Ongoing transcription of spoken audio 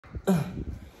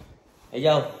Thấy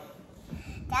chưa?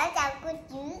 Cháu chào cô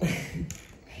chú.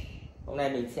 Hôm nay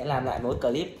mình sẽ làm lại một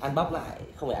clip unbox lại,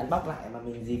 không phải unbox lại mà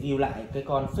mình review lại cái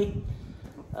con fix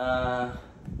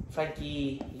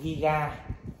Franky GiGa.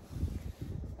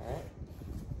 Đấy.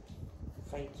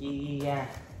 Franky GiGa.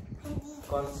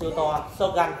 Con siêu to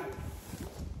Shogun.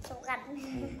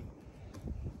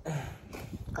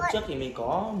 Hôm trước thì mình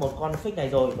có một con fix này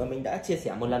rồi và mình đã chia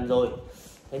sẻ một lần rồi.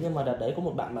 Thế nhưng mà đợt đấy có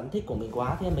một bạn thích của mình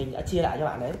quá, thế mình đã chia lại cho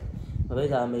bạn đấy. Và bây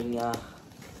giờ mình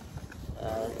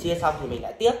chia xong thì mình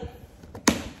lại tiếp.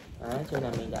 Đấy, cho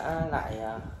nên là mình đã lại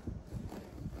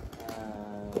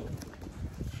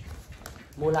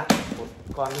mua lại một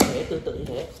con như thế, tương tự như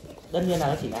thế. Tất nhiên là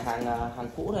nó chỉ là hàng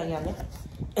cũ thôi anh em nhé.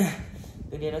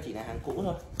 Tất nhiên nó chỉ là hàng cũ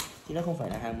thôi, chứ nó không phải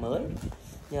là hàng mới.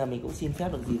 Nhưng mà mình cũng xin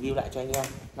phép được review lại cho anh em.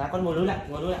 Nào con ngồi núi lại,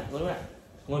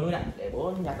 để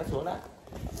bố nhặt nó xuống đã.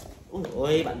 Ui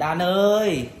ôi bạn Đan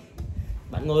ơi,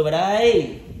 bạn ngồi vào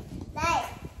đây. Đây,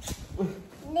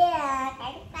 đây là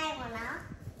cánh tay của nó.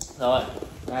 Rồi,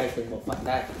 đây từng bộ phận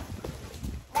đây.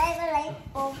 Đây con lấy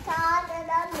cục cho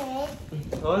đó nè.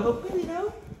 Rồi không biết gì đâu,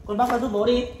 con bóc ra giúp bố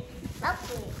đi. Bóc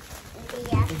gì?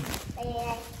 Đây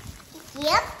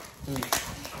chiếc.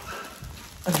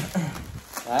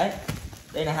 Đấy,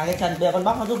 đây là hai cái chân. Bây giờ con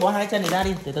bóc nó giúp bố hai cái chân này ra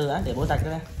đi, từ từ đã, để bố rạch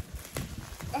ra.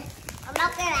 Con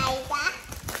bóc cái này đã.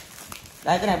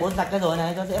 Đây cái này bố rạch ra rồi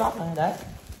này, cho dễ bóc này. Đấy,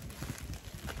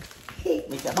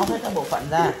 mình sẽ bóc hết các bộ phận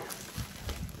ra.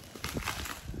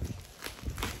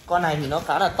 Con này thì nó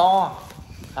khá là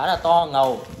to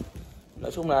ngầu,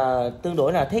 nói chung là tương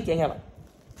đối là thích anh em ạ.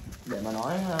 Để mà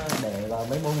nói để vào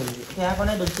mấy môn mình xe con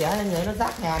này đừng xé như thế, nó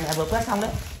rác nhà mẹ vừa quét xong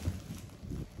đấy.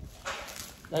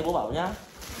 Đây bố bảo nhá,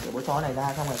 để bố cho này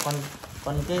ra xong rồi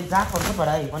con cái rác con vứt vào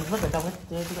đây, con vứt vào trong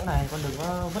cái chỗ này, con đừng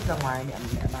có vứt ra ngoài mẹ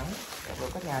mắng để vừa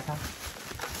quét nhà xong.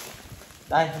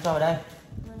 Đây con cho vào đây.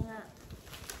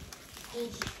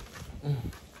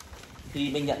 Thì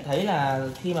mình nhận thấy là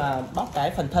khi mà bóc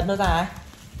cái phần thân nó ra ấy,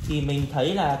 thì mình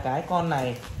thấy là cái con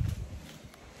này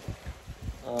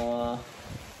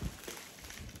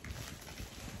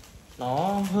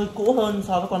nó hơi cũ hơn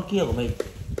so với con kia của mình,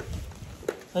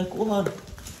 hơi cũ hơn.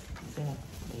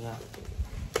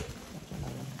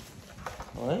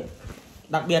 Đấy.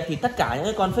 Đặc biệt thì tất cả những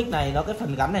cái con fix này nó cái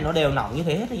phần gắn này nó đều nỏng như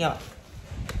thế hết anh em ạ.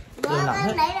 Đều nỏng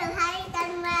hết. Lấy được 2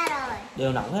 cân ra rồi.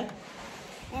 Đều nỏng hết.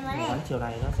 Đây gắn chiều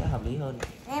này nó sẽ hợp lý hơn.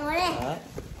 Đấy.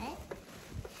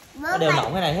 Nó đều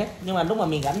nỏng cái này hết, nhưng mà lúc mà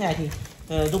mình gắn này thì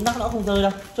rung nắc nó không rơi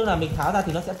đâu. Trước là mình tháo ra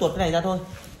thì nó sẽ tuột cái này ra thôi,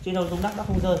 chứ đâu rung nắc nó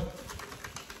không rơi.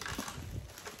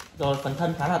 Rồi phần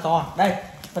thân khá là to. Đây,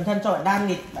 phần thân cho bạn đang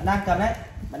nghịch, bạn đang cầm đấy,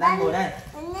 bạn đang ngồi đây.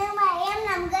 Nhưng mà em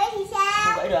làm gãy thì sao?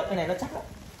 Không gãy được, cái này nó chắc lắm.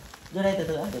 Đưa đây từ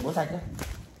từ để bố sạch đây.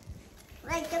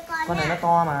 Đây cho con này nó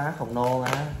to mà, khổng lồ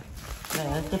mà. Này,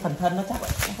 cái phần thân nó chắc vậy,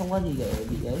 nó không có gì để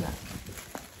bị ấy cả.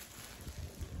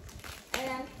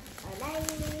 Ở đây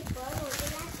có một cái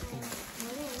lát này.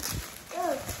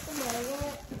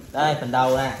 Đây phần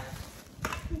đầu nè.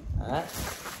 Đấy.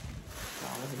 Đó,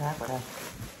 cái thác vào đây.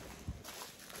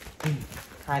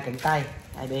 Hai cánh tay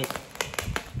hai bên.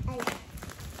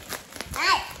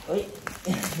 Đây. Ui.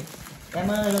 Em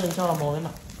ơi, đừng cho vào mồm em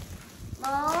ạ.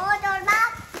 Bố cho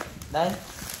bóc. Đây.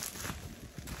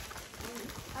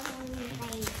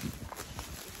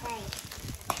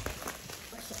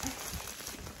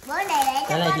 Bố này để cho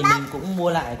cái này thì bóc. mình cũng mua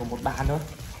lại của một bạn thôi.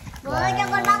 Bố cho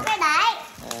con bóc cái đấy.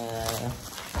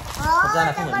 Thật ra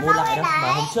là không phải mua lại đâu,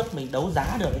 mà hôm trước mình đấu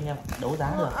giá được anh em, đấu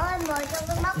giá được. Ôi, bố cho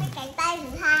con bóc cái cánh tay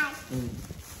thứ hai.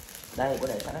 Đây, có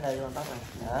để sẵn ở đây cho con bóc này.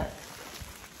 Đấy.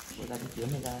 Bố ra cái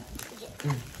kiếm này ra.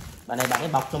 Bạn này bạn ấy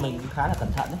bọc cho mình cũng khá là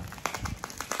cẩn thận đấy.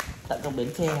 Tận trong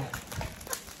Bến Tre.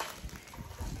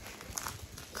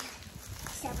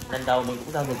 Lần đầu mình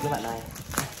cũng giao dịch với bạn này.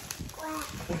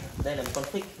 Đây là một con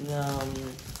fix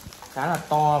khá là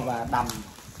to và đầm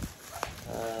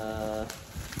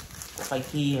của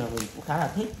Franky mà mình cũng khá là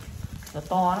thích. Nó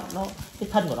to lắm, nó cái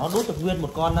thân của nó đút được nguyên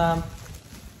một con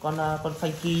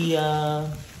Franky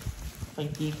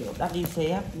Franky kiểu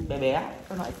WCF bé bé,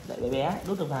 các loại bé bé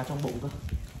đút được vào trong bụng cơ.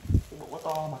 Cái bụng nó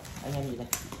to mà anh em nhìn này,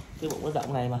 cái bụng nó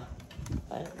rộng này mà.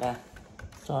 Đấy, là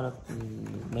cho được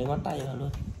mấy ngón tay vào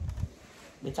luôn.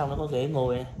 Bên trong nó có ghế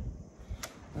ngồi này.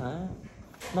 Đấy.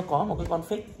 Nó có một cái con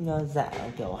fix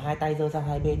dạng kiểu hai tay giơ ra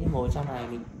hai bên, nhưng ngồi trong này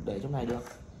mình để trong này được.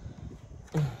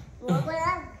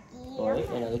 Đấy,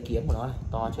 đây là cái kiếm của nó này,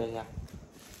 to cho anh em.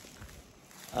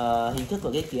 Hình thức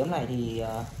của cái kiếm này thì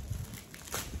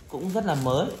cũng rất là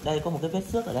mới. Đây có một cái vết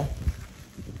xước ở đây.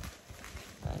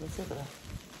 Đấy, vết xước ở đây.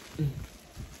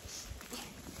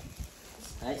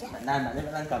 Đấy, bạn ấy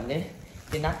vẫn đang cầm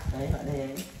cái nắp đấy, bạn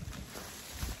đây.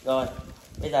 Rồi,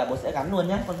 Bây giờ bố sẽ gắn luôn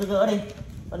nhé, con cứ gỡ đi.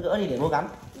 Con gỡ đi để bố gắn.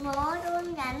 Bố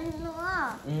luôn gắn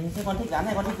nữa. Thế con thích gắn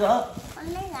hay con thích gỡ? Con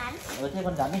thích gắn. Thế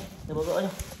con gắn đi, để bố gỡ cho.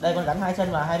 Đây con gắn hai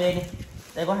chân vào hai bên đi.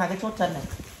 Đây có hai cái chốt chân này.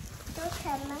 Chốt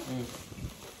chân đấy.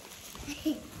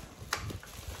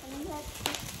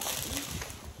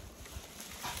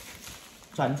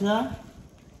 Chuẩn chưa?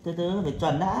 Từ từ phải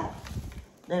chuẩn đã.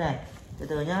 Đây này, từ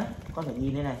từ nhá, con phải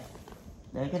nhìn đây này.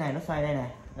 Đấy cái này nó xoay đây này.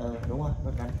 Đúng rồi,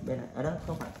 con gắn bên này. Ở đó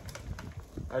không phải.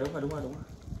 Đúng rồi. Đúng rồi.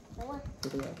 Từ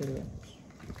từ.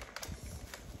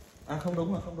 Không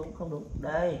đúng rồi, không đúng.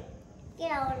 Đây. Cái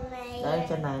đầu này. Đây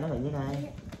chân này nó phải như này.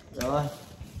 Rồi.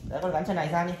 Đấy con gắn chân này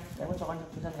sang đi. Đấy con cho con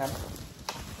chân gắn.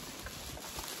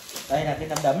 Đây là cái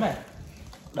nắm đấm này.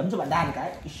 Đấm cho bạn đan một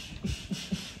cái.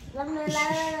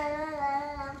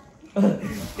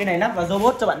 Cái này nắp vào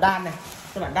robot cho bạn đan này.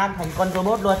 Cho bạn đan thành con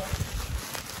robot luôn.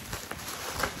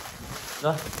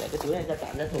 Rồi, để cái túi này cho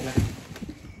tạm ra thùng này.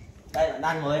 Đây bạn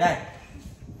đan ngồi đây.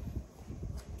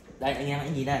 Đây anh em hãy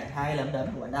nhìn đây, hai nắm đấm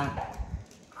của bạn đan.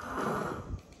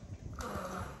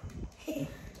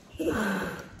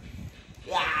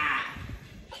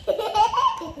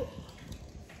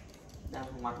 Đang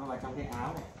ngoặt nó vào trong cái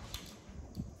áo này.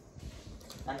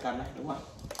 Đang cầm này, đúng không?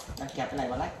 Đang kẹp cái này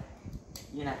vào lách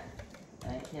như này.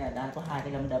 Đấy, thế là đang có hai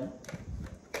cái nắm đấm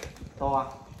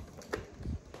to.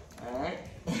 Đấy.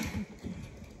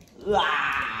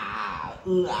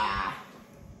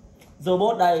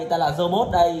 Robot đây, ta là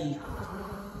robot đây.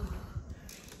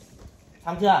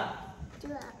 Xong chưa? Chưa.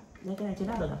 Đấy, cái này chưa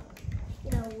nắp được à?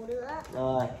 Cái đầu nữa.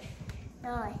 Rồi.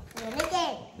 Rồi, ngửa lên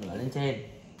trên. Ngửa lên trên.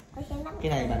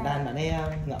 Cái này bạn đang ấy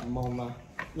ngậm mồm mà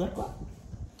ướt quá.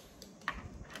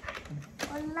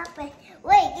 Con lắp đây.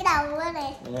 Ui, cái đầu nữa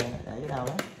này. Đấy cái đầu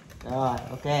đó. Rồi,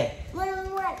 ok.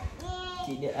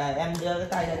 Chị em đưa cái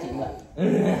tay cho chị mượn.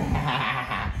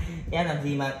 Em làm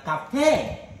gì mà cọc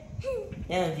thế?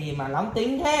 Em làm gì mà nóng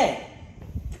tính thế?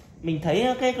 Mình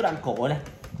thấy cái đoạn cổ này,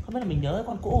 không biết là mình nhớ cái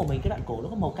con cũ của mình, cái đoạn cổ nó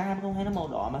có màu cam không hay nó màu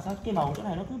đỏ mà sao cái màu chỗ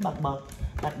này nó cứ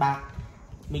bạc bạc.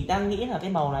 Mình đang nghĩ là cái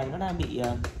màu này nó đang bị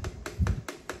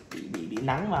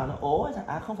nắng vào nó ố hay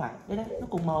sao? Không phải, đây nó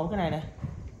cùng màu với cái này này.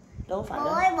 Đâu phải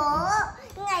đâu. Ôi bố,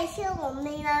 ngày xưa của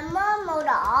mình là màu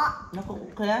đỏ. Nó cũng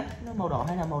thế, nó màu đỏ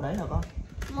hay là màu đấy hả con?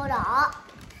 Màu đỏ.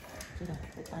 Chứ này,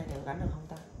 cái tay này gắn được không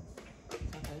ta?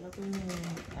 Sao thấy nó cứ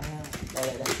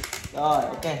đây. Rồi,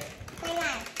 ok. Đây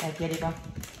này. Tay kia đi con.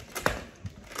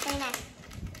 Đây này.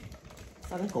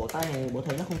 Sao cái cổ tay này bố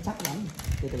thấy nó không chắc lắm.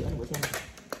 Từ từ ăn bố xem này.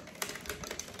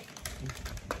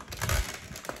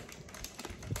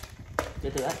 Từ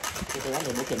từ ăn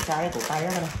để bố kiểm tra cái cổ tay đó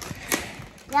này.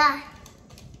 Rồi.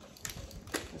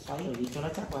 Xoáy kiểu gì cho nó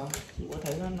chắc vào. Chị bố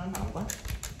thấy nó nóng quá.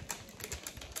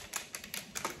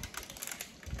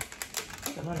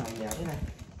 Cho nó nóng dẻo thế này.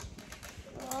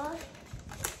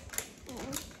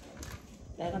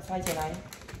 Đây con xoay chiều này.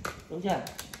 Đúng chưa?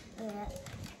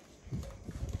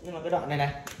 Nhưng mà cái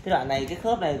đoạn này cái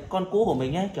khớp này con cũ của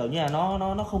mình ấy, kiểu như là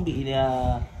nó không bị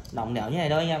lỏng lẻo như này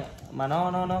đâu anh em, mà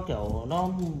nó kiểu nó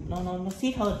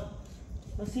xít hơn.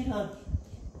 Nó xít hơn.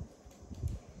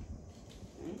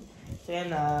 Cho nên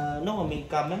là lúc mà mình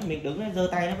cầm ấy, mình đứng lên giơ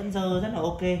tay nó vẫn giơ rất là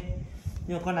ok.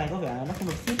 Nhưng mà con này có vẻ nó không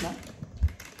được xít lắm.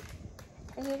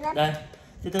 Đây,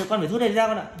 từ từ con phải rút đây ra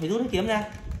con ạ, phải rút cái kiếm ra.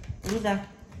 Rút ra.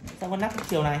 Xong con nắp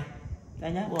chiều này.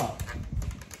 Đây nhá, bố bảo.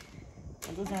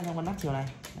 Con rút ra xong con nắp chiều này.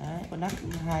 Đấy, con nắp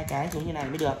hai cái xuống như này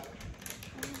mới được.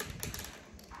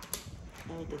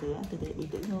 Đây, từ từ bình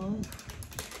tĩnh thôi.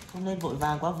 Không nên vội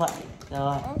vàng quá vậy.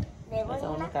 Rồi. Để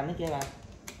cho nó cắn cái kia vào.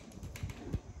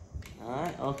 Đấy,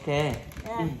 ok.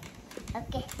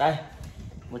 Ok. Đây,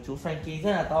 một chú Franky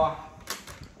rất là to.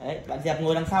 Đấy, bạn dẹp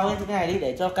ngồi đằng sau ấy, cái này đi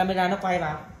để cho camera nó quay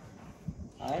vào.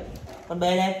 Đấy, con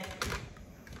bê lên.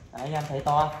 Đấy, anh em thấy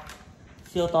to,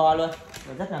 siêu to luôn,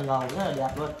 và rất là ngầu, rất là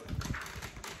đẹp luôn.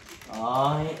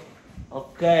 Rồi,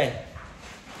 ok. Đấy.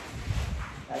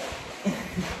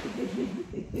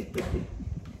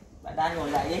 Bạn đang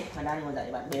ngồi dậy đi,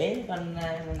 bạn bế con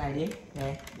này đi,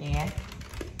 nè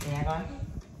con.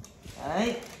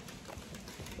 Đấy.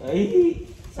 Đấy,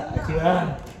 sợ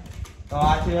chưa?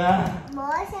 To chưa? Bố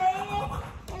xem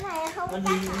cái này không con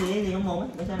gì không mồm ấy,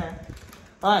 bữa xem nào.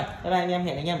 Thôi, bye bye anh em,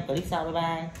 hẹn anh em một clip sau, bye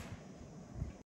bye.